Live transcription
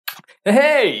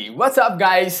Hey, what's up,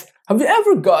 guys? Have you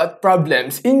ever got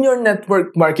problems in your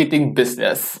network marketing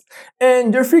business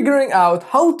and you're figuring out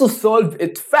how to solve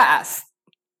it fast,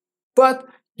 but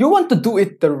you want to do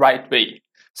it the right way?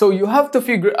 So you have to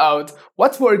figure out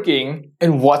what's working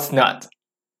and what's not,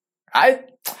 right?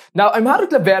 Now, I'm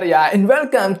Harold Claveria and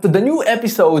welcome to the new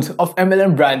episode of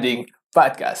MLM Branding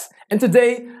Podcast. And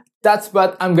today, that's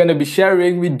what I'm going to be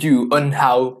sharing with you on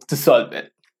how to solve it.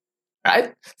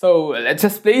 Right? So let's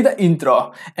just play the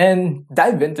intro and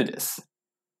dive into this.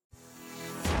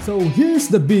 So here's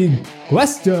the big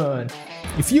question.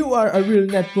 If you are a real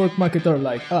network marketer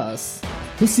like us,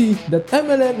 you see that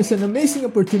MLM is an amazing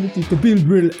opportunity to build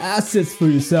real assets for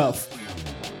yourself.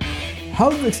 How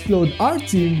to explode our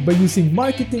team by using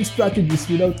marketing strategies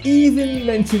without even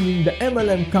mentioning the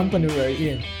MLM company we're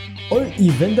in, or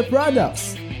even the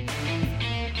products.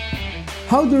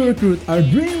 How to recruit our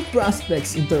dream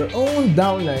prospects into our own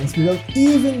downlines without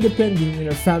even depending on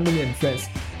our family and friends,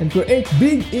 and create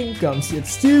big incomes yet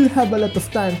still have a lot of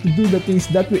time to do the things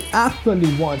that we actually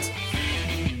want.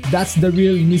 That's the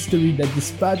real mystery that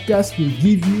this podcast will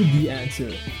give you the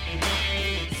answer.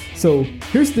 So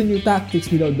here's the new tactics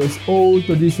without those old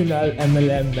traditional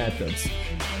MLM methods.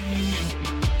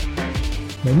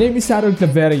 My name is Harold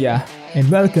Claveria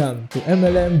and welcome to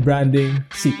MLM Branding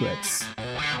Secrets.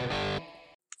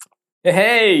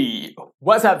 Hey,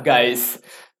 what's up, guys?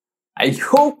 I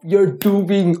hope you're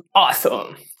doing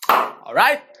awesome. All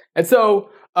right. And so,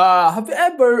 have you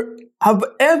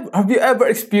ever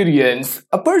experienced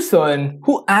a person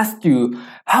who asked you,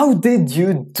 "How did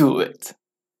you do it?"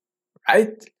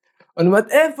 Right? On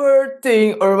whatever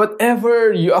thing or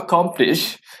whatever you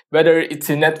accomplish, whether it's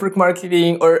in network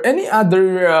marketing or any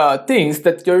other things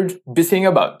that you're busy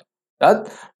about, that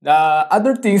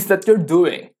other things that you're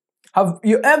doing. Have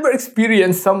you ever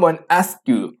experienced someone ask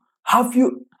you, how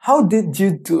did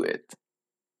you do it?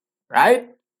 Right?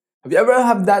 Have you ever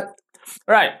had that?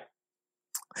 Right.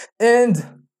 And,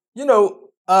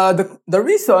 the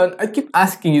reason I keep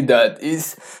asking you that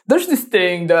is there's this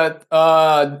thing that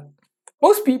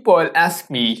most people ask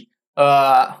me,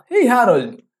 hey,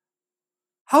 Harold,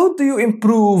 how do you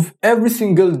improve every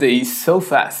single day so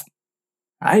fast?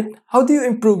 Right? How do you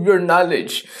improve your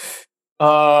knowledge?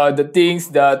 The things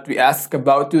that we ask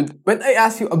about you. When I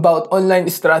ask you about online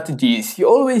strategies, you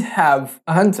always have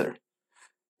an answer.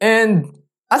 And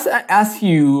as I ask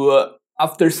you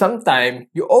after some time,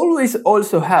 you always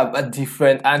also have a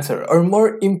different answer or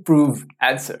more improved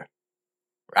answer.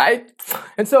 Right?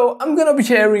 And so I'm going to be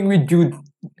sharing with you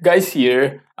guys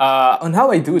here on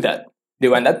how I do that. Do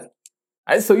you want that?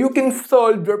 Right? So you can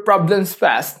solve your problems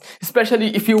fast,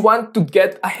 especially if you want to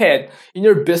get ahead in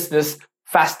your business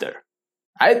faster.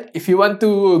 Right? If you want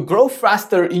to grow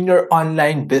faster in your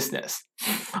online business.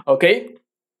 Okay?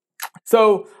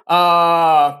 So,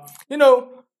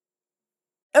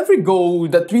 every goal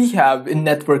that we have in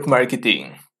network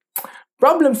marketing,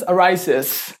 problems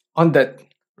arises on that,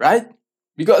 right?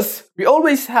 Because we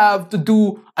always have to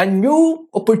do a new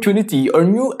opportunity or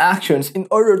new actions in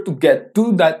order to get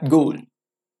to that goal.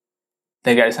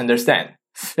 Do you guys understand?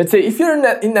 Let's say if you're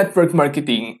in network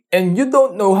marketing and you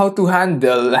don't know how to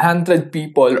handle 100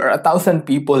 people or 1,000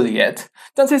 people yet,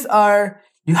 chances are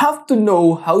you have to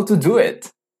know how to do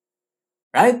it.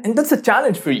 Right? And that's a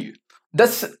challenge for you.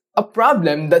 That's a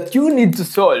problem that you need to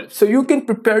solve so you can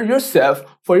prepare yourself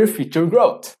for your future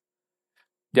growth.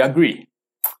 Do you agree?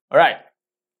 All right.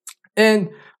 And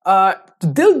to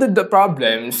deal with the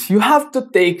problems, you have to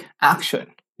take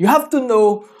action. You have to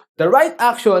know the right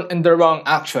action and the wrong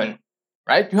action.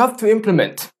 Right? You have to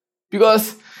implement.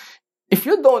 Because if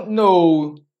you don't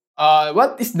know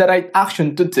what is the right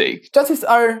action to take, chances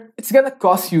are it's going to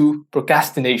cause you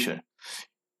procrastination.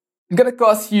 It's going to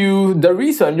cause you the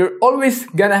reason. You're always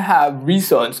going to have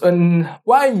reasons on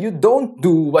why you don't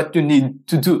do what you need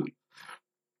to do.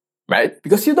 Right?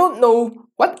 Because you don't know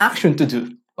what action to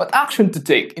do, what action to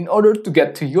take in order to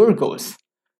get to your goals.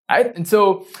 Right? And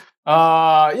so,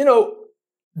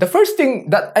 the first thing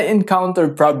that I encounter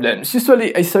problems,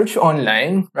 usually I search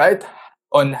online, right,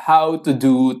 on how to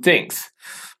do things.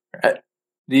 Right?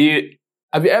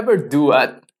 Have you ever do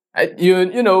that? Right?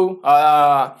 When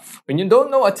you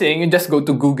don't know a thing, you just go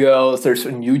to Google, search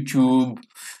on YouTube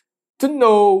to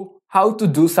know how to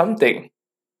do something.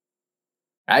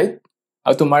 Right?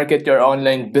 How to market your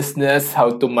online business,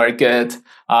 how to market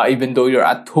even though you're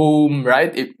at home,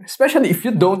 right? Especially if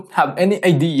you don't have any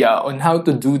idea on how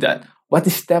to do that. What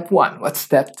is step one? What's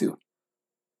step two?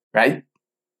 Right?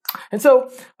 And so,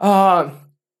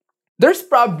 there's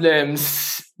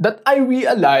problems that I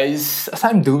realize as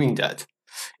I'm doing that.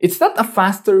 It's not a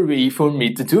faster way for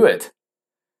me to do it.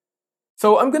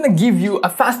 So I'm gonna give you a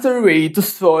faster way to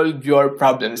solve your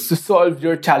problems, to solve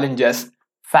your challenges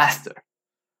faster.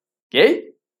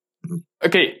 Okay?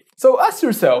 Okay, so ask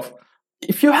yourself,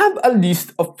 if you have a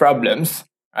list of problems,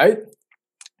 right?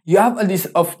 You have a list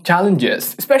of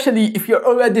challenges, especially if you're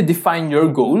already defined your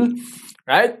goal,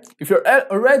 right? If you're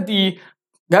already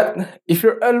get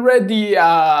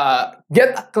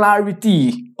a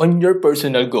clarity on your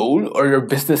personal goal or your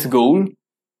business goal,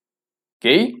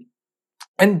 okay?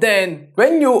 And then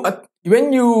when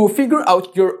you figure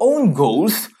out your own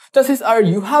goals, chances are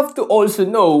you have to also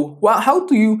know how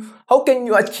can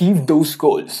you achieve those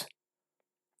goals,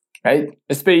 right?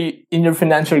 Let's say in your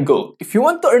financial goal, if you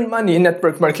want to earn money in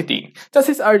network marketing,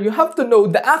 chances are you have to know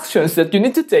the actions that you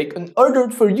need to take in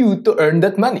order for you to earn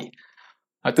that money.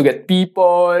 How to get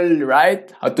people,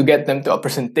 right? How to get them to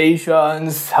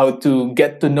presentations, how to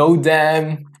get to know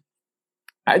them,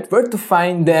 right? Where to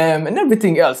find them, and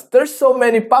everything else. There's so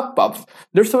many pop-ups.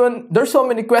 There's so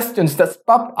many questions that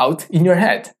pop out in your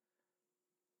head.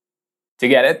 Do you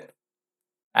get it?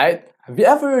 Right? Have you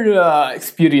ever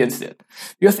experienced it?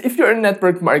 Because if you're in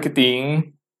network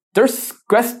marketing, there's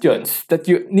questions that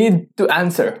you need to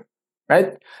answer,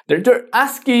 right? They're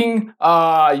asking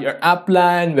your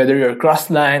upline, whether you're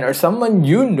crossline or someone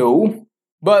you know.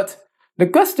 But the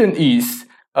question is,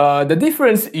 the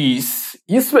difference is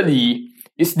usually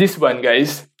is this one,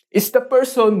 guys. It's the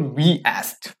person we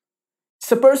asked. It's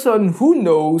the person who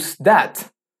knows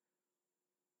that.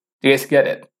 Do you guys get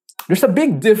it? There's a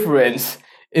big difference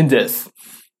in this.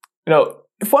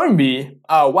 For me,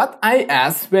 what I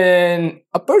ask when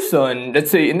a person,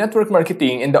 let's say in network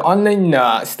marketing, in the online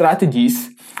strategies,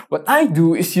 what I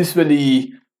do is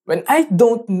usually when I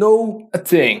don't know a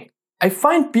thing, I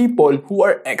find people who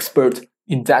are expert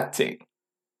in that thing.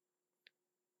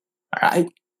 All right.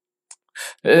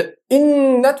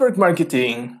 In network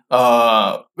marketing,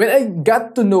 when I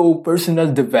got to know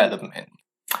personal development,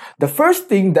 the first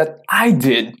thing that I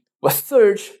did was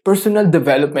search personal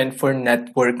development for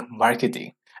network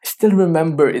marketing. I still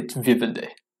remember it vividly.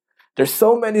 There's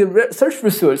so many search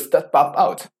results that pop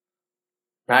out,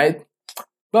 right?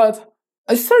 But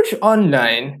I searched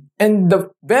online, and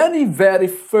the very, very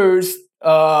first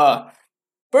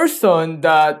person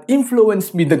that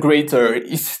influenced me the greater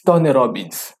is Tony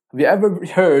Robbins. Have you ever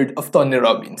heard of Tony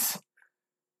Robbins?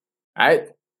 Right?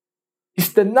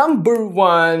 He's the number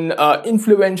one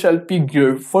influential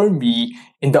figure for me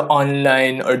in the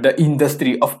online or the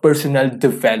industry of personal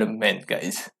development,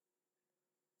 guys.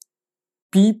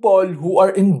 People who are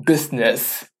in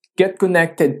business get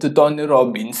connected to Tony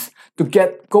Robbins to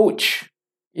get coached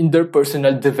in their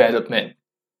personal development.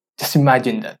 Just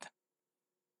imagine that.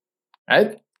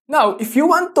 Right? Now, if you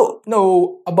want to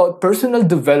know about personal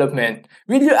development,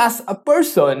 will you ask a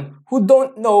person who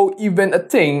don't know even a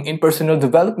thing in personal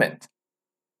development?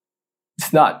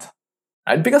 It's not.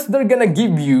 Right? Because they're gonna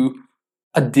give you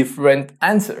a different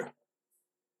answer.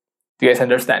 Do you guys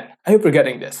understand? I hope you're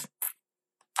getting this.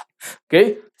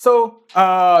 Okay? So,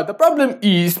 the problem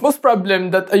is, most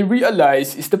problem that I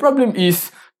realize is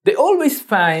they always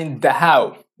find the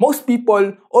how. Most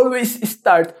people always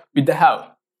start with the how.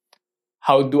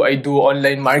 How do I do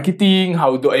online marketing?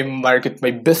 How do I market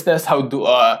my business? How do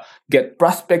I get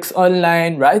prospects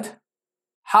online, right?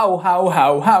 How?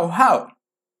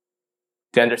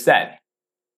 Do you understand?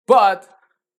 But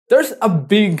there's a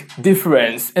big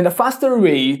difference and a faster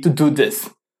way to do this.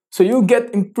 So you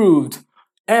get improved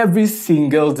every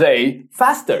single day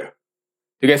faster.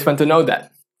 You guys want to know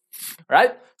that?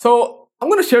 Right? So I'm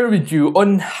going to share with you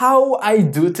on how I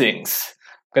do things.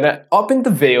 I'm going to open the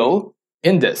veil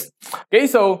in this. Okay,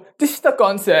 so this is the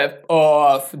concept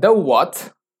of the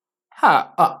what,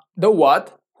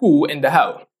 who, and the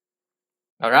how.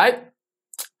 All right?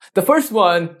 The first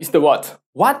one is the what.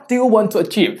 What do you want to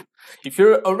achieve? If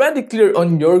you're already clear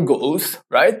on your goals,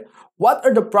 right? What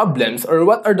are the problems or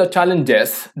what are the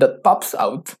challenges that pops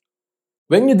out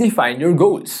when you define your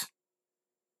goals?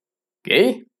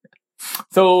 Okay?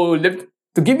 So, to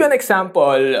give you an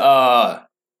example,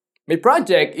 my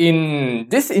project in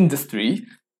this industry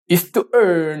is to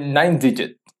earn a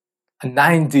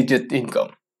 9-digit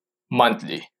income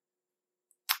monthly.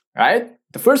 Right?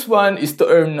 The first one is to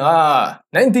earn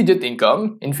 9-digit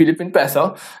income in Philippine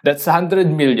peso. That's 100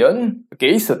 million.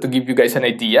 Okay, so to give you guys an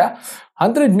idea,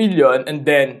 100 million, and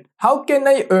then how can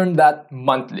I earn that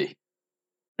monthly?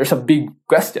 There's a big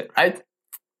question, right?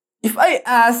 If I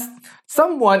ask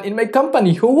someone in my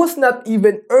company who was not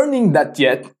even earning that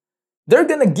yet, they're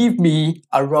gonna give me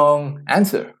a wrong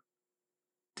answer.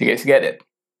 Do you guys get it?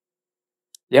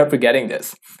 You hope you're getting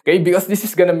this. Okay, because this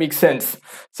is gonna make sense.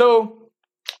 So,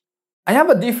 I have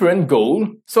a different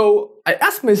goal. So I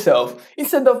ask myself,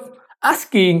 instead of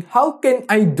asking, how can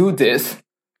I do this?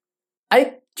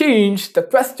 I change the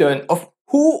question of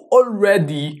who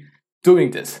already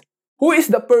doing this. Who is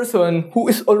the person who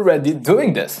is already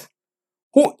doing this?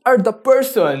 Who are the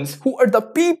persons, who are the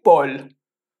people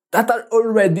that are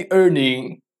already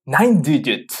earning 9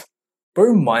 digits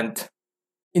per month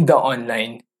in the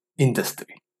online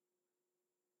industry?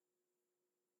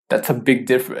 That's a big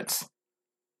difference,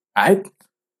 right?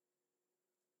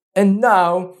 And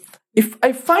now, if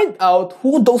I find out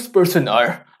who those persons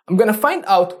are, I'm gonna find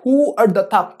out who are the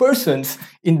top persons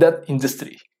in that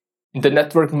industry, in the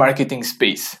network marketing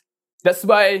space. That's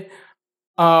why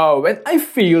when I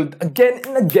failed again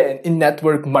and again in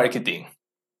network marketing,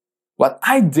 what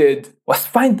I did was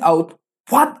find out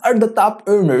what are the top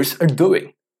earners are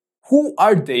doing. Who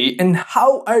are they and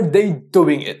how are they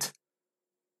doing it?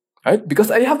 Right?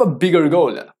 Because I have a bigger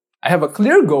goal. I have a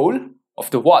clear goal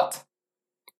of the what.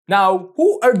 Now,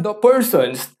 who are the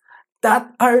persons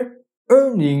that are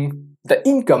earning the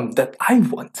income that I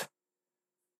want?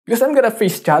 Because I'm gonna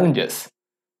face challenges.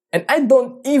 And I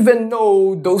don't even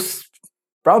know those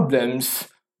problems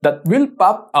that will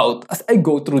pop out as I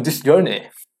go through this journey.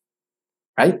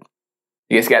 Right?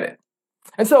 You guys get it?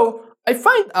 And so I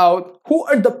find out who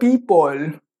are the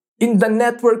people in the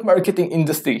network marketing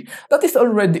industry that is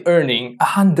already earning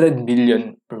 100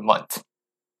 million per month.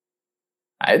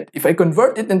 Right? If I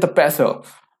convert it into peso,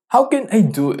 how can I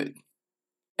do it?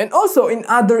 And also in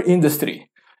other industry,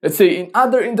 let's say in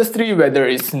other industry, whether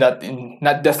it's not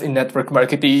just in network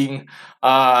marketing,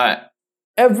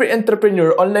 every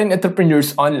entrepreneur, online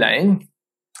entrepreneurs online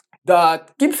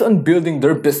that keeps on building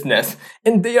their business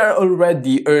and they are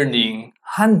already earning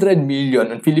 100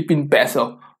 million on Philippine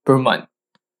peso per month.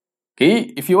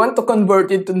 Okay, if you want to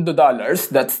convert it into dollars,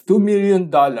 that's $2 million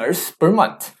per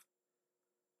month.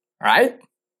 Right?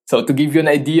 So to give you an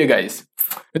idea, guys.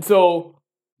 And so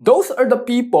those are the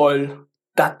people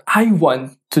that I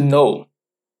want to know.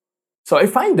 So I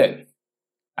find them.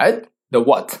 Right? The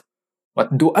what.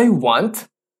 What do I want?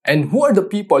 And who are the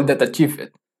people that achieve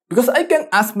it? Because I can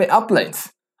ask my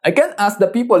uplines. I can ask the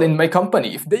people in my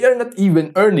company if they are not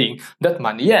even earning that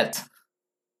money yet.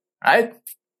 Right?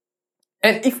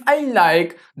 And if I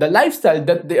like the lifestyle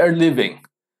that they are living,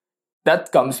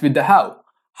 that comes with the how.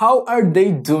 How are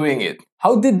they doing it?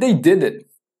 How did they did it?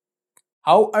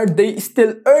 How are they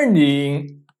still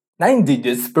earning 9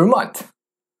 digits per month?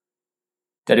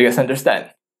 Did you guys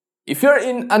understand? If you're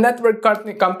in a network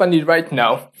company right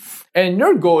now, and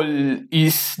your goal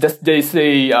is that they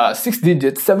say 6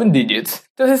 digits, 7 digits,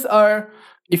 chances are,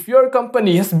 if your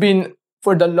company has been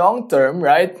for the long term,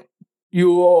 right,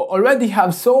 you already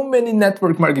have so many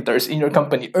network marketers in your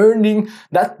company earning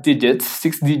that digits,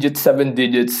 6 digits, 7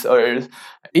 digits, or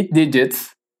 8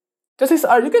 digits, chances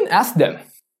are you can ask them.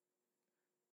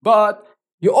 But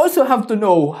you also have to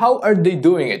know how are they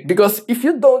doing it. Because if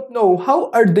you don't know how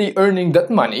are they earning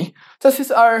that money,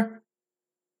 chances are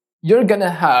you're gonna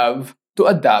have to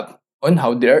adapt on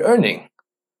how they're earning.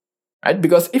 Right?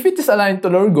 Because if it is aligned to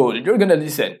your goal, you're gonna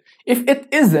listen. If it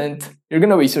isn't, you're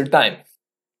gonna waste your time.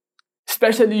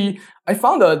 Especially, I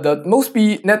found out that most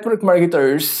network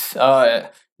marketers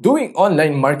doing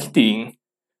online marketing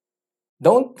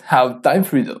don't have time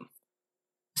freedom.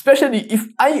 Especially if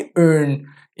I'm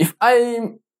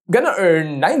gonna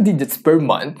earn 9 digits per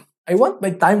month, I want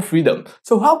my time freedom.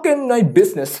 So how can my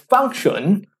business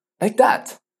function like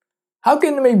that? How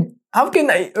can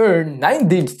I earn 9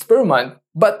 digits per month,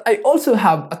 but I also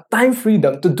have a time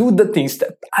freedom to do the things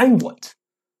that I want?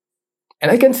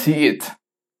 And I can see it.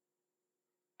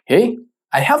 Okay?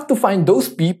 I have to find those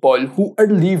people who are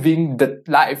living the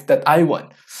life that I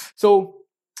want. So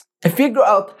I figure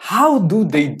out how do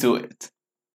they do it.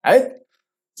 Right?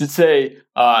 Let's say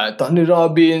Tony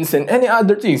Robbins and any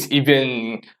other things,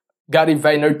 even Gary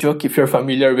Vaynerchuk, if you're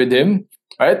familiar with him,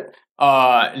 right?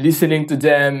 Listening to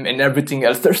them and everything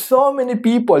else. There's so many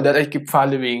people that I keep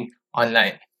following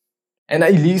online. And I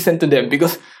listen to them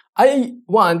because I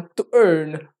want to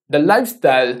earn the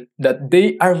lifestyle that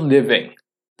they are living.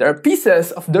 There are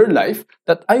pieces of their life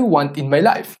that I want in my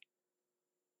life.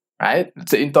 Right?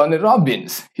 Let's say in Tony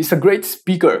Robbins, he's a great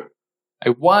speaker. I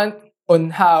want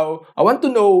to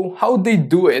know how they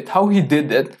do it, how he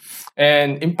did it,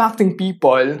 and impacting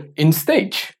people in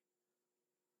stage.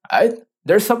 Right?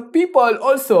 There's some people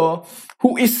also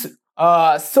who is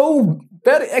so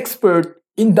very expert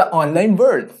in the online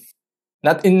world,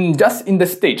 not in just in the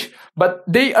stage, but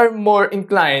they are more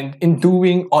inclined in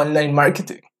doing online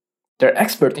marketing. They're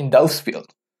expert in those fields.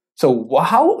 So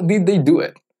how did they do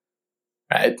it?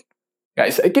 Right?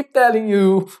 Guys, I keep telling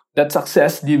you that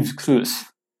success leaves clues.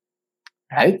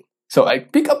 right? So I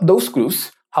pick up those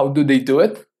clues. How do they do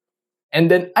it? And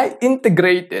then I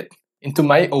integrate it into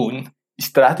my own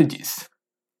strategies.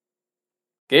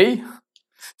 Okay?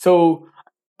 So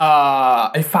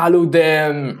I follow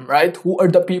them, right? Who are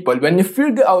the people? When you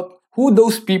figure out who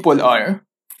those people are,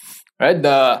 right?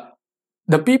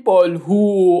 The people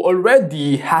who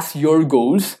already has your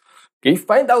goals, okay,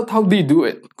 find out how they do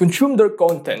it. Consume their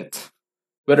content,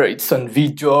 whether it's on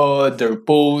video, their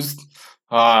posts,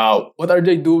 what are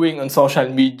they doing on social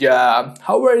media,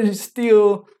 how are they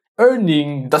still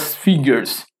earning those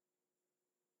figures,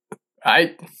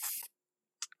 right?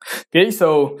 Okay,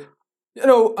 so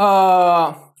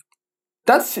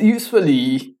that's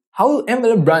usually how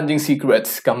MLM branding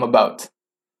secrets come about.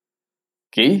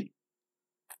 Okay,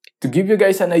 to give you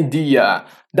guys an idea,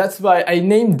 that's why I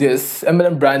named this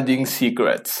MLM branding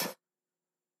secrets,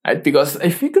 right? Because I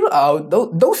figure out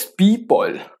those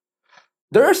people,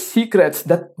 there are secrets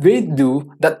that they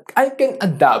do that I can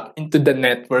adapt into the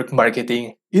network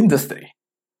marketing industry.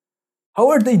 How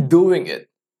are they doing it?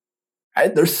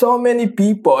 Right? There's so many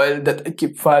people that I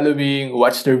keep following,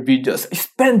 watch their videos. I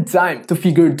spend time to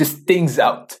figure these things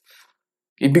out.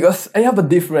 Okay? Because I have a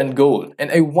different goal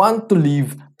and I want to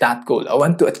live that goal. I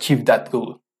want to achieve that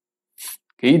goal.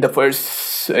 Okay, the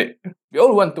first, we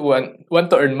all want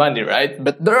to earn money, right?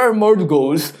 But there are more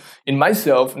goals in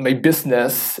myself, in my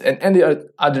business, and any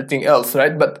other thing else,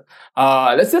 right? But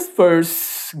let's just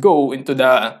first go into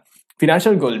the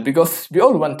financial goal because we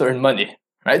all want to earn money,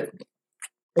 right?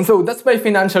 And so that's my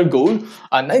financial goal,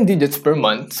 9 digits per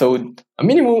month. So a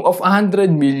minimum of 100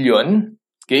 million,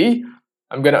 okay?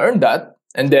 I'm gonna earn that.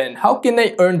 And then how can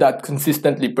I earn that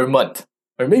consistently per month?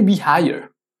 Or maybe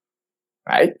higher,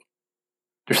 right?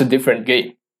 There's a different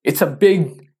game. I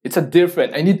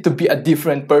need to be a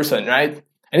different person, right?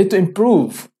 I need to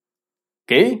improve.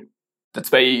 Okay?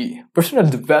 That's why personal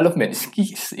development is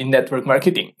key in network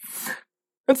marketing.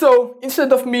 And so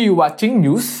instead of me watching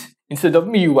news, instead of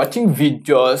me watching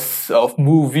videos of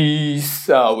movies,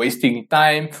 wasting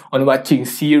time on watching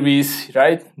series,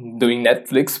 right? Watching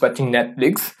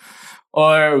Netflix,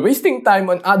 or wasting time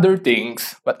on other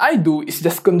things, what I do is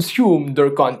just consume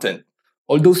their content.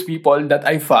 All those people that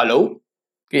I follow,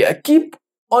 okay, I keep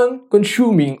on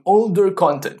consuming all their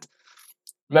content.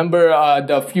 Remember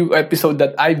the few episodes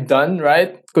that I've done,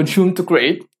 right? Consume to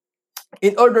create.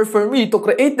 In order for me to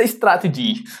create the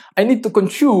strategy, I need to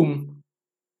consume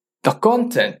the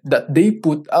content that they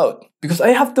put out because I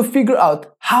have to figure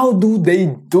out how do they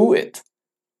do it,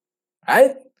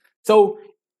 right? So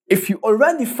if you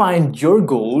already find your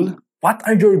goal, what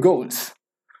are your goals?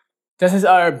 Chances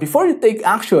are, before you take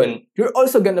action, you're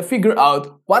also gonna figure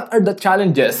out what are the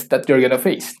challenges that you're gonna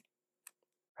face,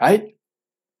 right?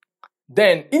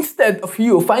 Then, instead of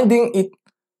you finding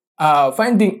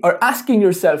or asking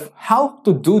yourself how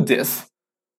to do this,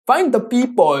 find the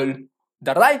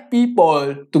right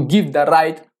people to give the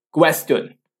right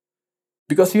question.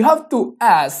 Because you have to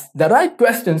ask the right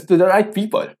questions to the right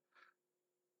people.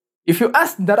 If you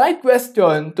ask the right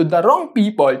question to the wrong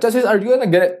people, chances are you're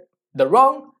gonna get the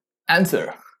wrong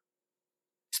answer,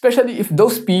 especially if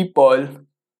those people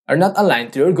are not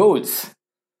aligned to your goals,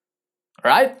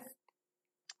 right?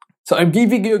 So I'm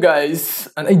giving you guys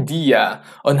an idea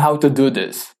on how to do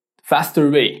this faster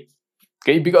way,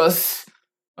 okay? Because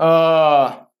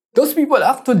those people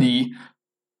actually,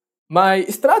 my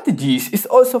strategies is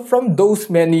also from those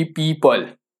many people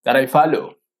that I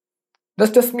follow.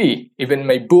 That's just me. Even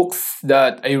my books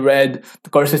that I read, the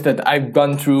courses that I've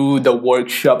gone through, the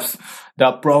workshops,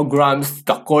 the programs,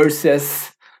 the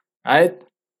courses, right?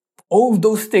 All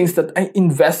those things that I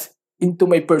invest into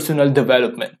my personal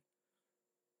development.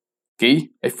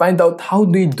 Okay? I find out how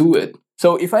they do it.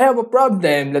 So if I have a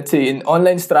problem, let's say in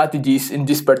online strategies in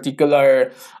this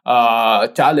particular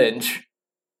challenge,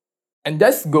 and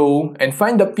just go and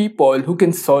find the people who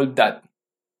can solve that.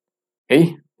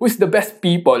 Okay? Who's the best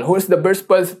people? Who's the best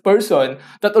person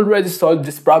that already solved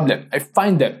this problem? I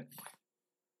find them.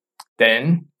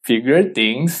 Then figure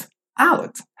things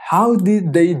out. How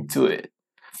did they do it?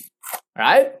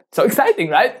 Right? So exciting,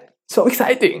 right? So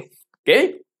exciting.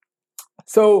 Okay?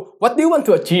 So what do you want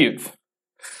to achieve?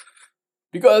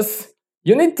 Because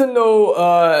you need to know,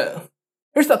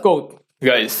 here's a quote,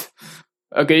 guys.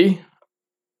 Okay?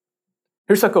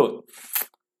 Here's a quote.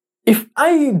 If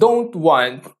I don't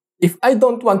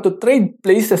want to trade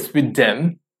places with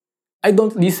them, I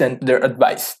don't listen to their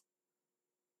advice.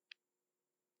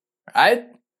 Right?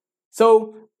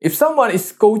 So, if someone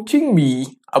is coaching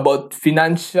me about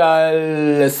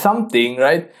financial something,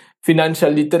 right? financial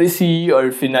literacy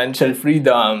or financial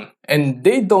freedom, and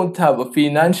they don't have a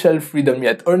financial freedom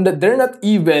yet, or that they're not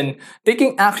even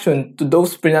taking action to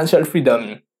those financial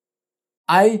freedom,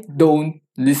 I don't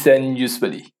listen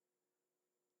usually.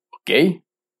 Okay?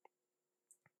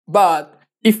 But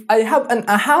if I have an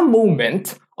aha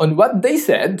moment on what they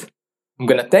said, I'm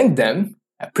gonna thank them,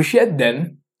 appreciate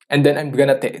them, and then I'm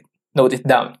gonna note it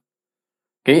down.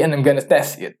 Okay? And I'm gonna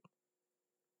test it.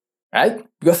 Right?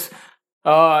 Because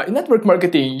in network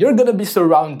marketing, you're gonna be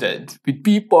surrounded with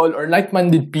people or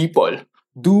like-minded people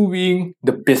doing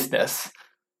the business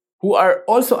who are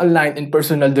also aligned in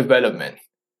personal development.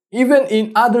 Even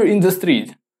in other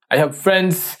industries, I have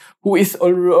friends who is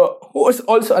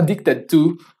also addicted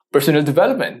to personal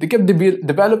development. They keep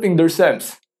developing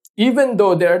themselves, even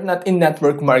though they are not in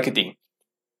network marketing.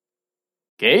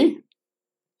 Okay?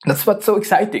 That's what's so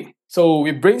exciting. So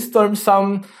we brainstorm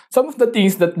some of the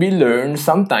things that we learn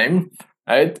sometime,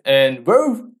 right? And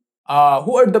who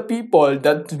are the people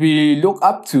that we look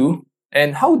up to,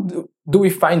 and how do we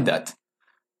find that?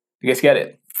 You guys get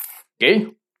it? Okay?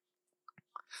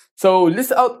 So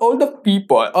list out all the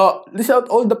people, list out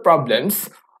all the problems,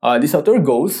 list out your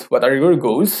goals. What are your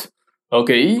goals?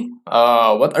 Okay.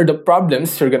 What are the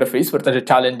problems you're gonna face? What are the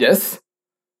challenges?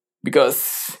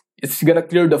 Because it's gonna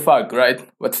clear the fog, right?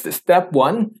 What's the step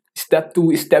 1, step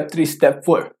 2, step 3, step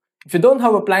 4? If you don't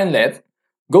have a planlet,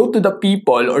 go to the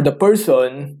people or the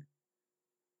person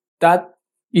that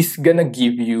is gonna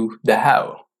give you the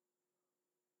how.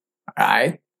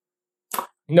 Alright?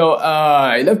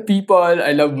 I love people,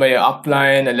 I love my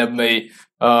upline, I love my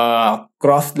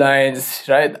cross lines,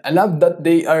 right? I love that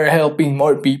they are helping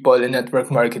more people in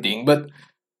network marketing, but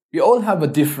we all have a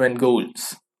different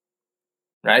goals,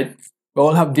 right? We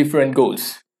all have different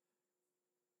goals.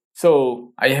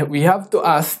 So we have to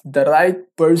ask the right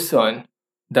person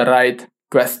the right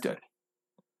question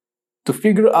to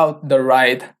figure out the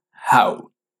right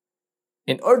how,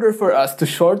 in order for us to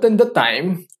shorten the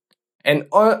time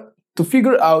and to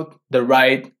figure out the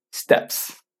right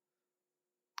steps.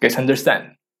 You guys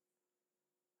understand?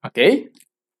 Okay?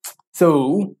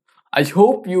 So, I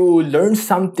hope you learned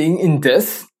something in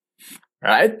this,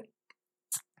 right?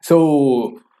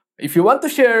 So, if you want to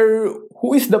share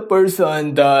who is the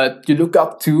person that you look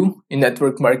up to in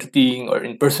network marketing or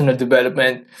in personal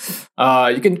development,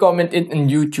 you can comment it on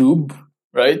YouTube,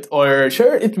 right? Or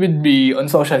share it with me on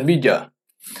social media.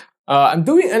 I'm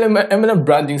doing MLM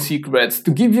branding secrets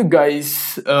to give you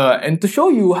guys and to show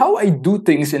you how I do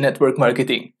things in network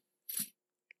marketing,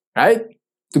 right?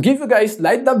 To give you guys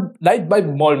light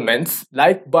bulb moments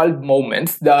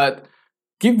that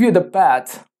give you the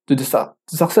path to the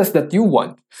success that you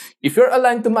want. If you're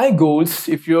aligned to my goals,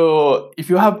 if you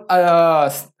have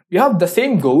the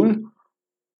same goal,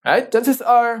 right? Chances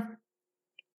are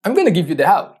I'm gonna give you the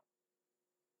how,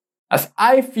 as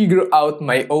I figure out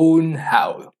my own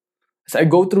how. As I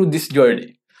go through this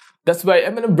journey. That's why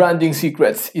MLM Branding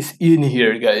Secrets is in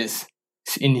here, guys.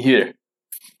 It's in here.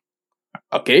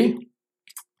 Okay?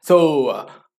 So,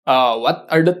 what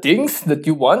are the things that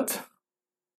you want?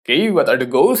 Okay, what are the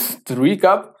goals? To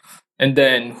recap. And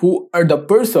then, who are the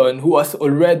person who has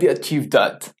already achieved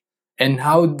that? And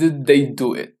how did they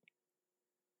do it?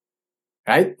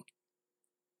 Right?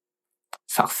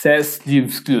 Success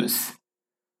leaves clues.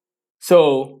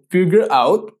 So, figure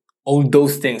out all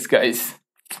those things, guys.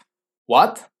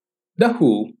 What, the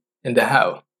who, and the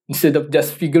how. Instead of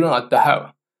just figuring out the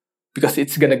how. Because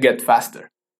it's gonna get faster.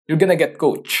 You're gonna get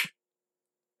coach.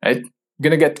 Right? You're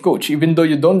gonna get coach even though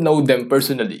you don't know them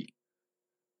personally.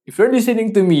 If you're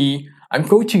listening to me, I'm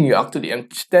coaching you actually. I'm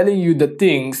telling you the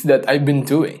things that I've been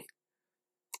doing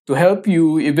to help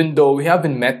you even though we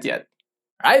haven't met yet.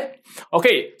 Right?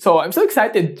 Okay, so I'm so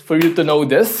excited for you to know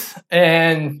this.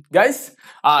 And guys,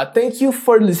 thank you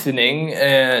for listening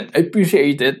and I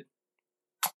appreciate it.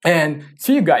 And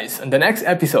see you guys on the next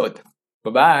episode.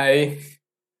 Bye-bye.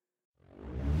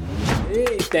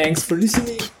 Hey, thanks for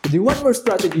listening. Do you want more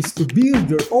strategies to build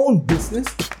your own business?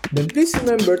 Then please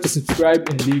remember to subscribe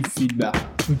and leave feedback.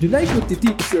 Would you like me to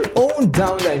teach your own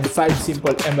downline 5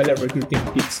 simple MLM recruiting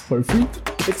tips for free?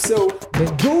 If so, then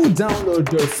go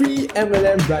download your free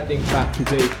MLM branding pack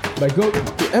today by going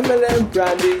to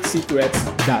mlmbranding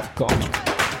secrets.com.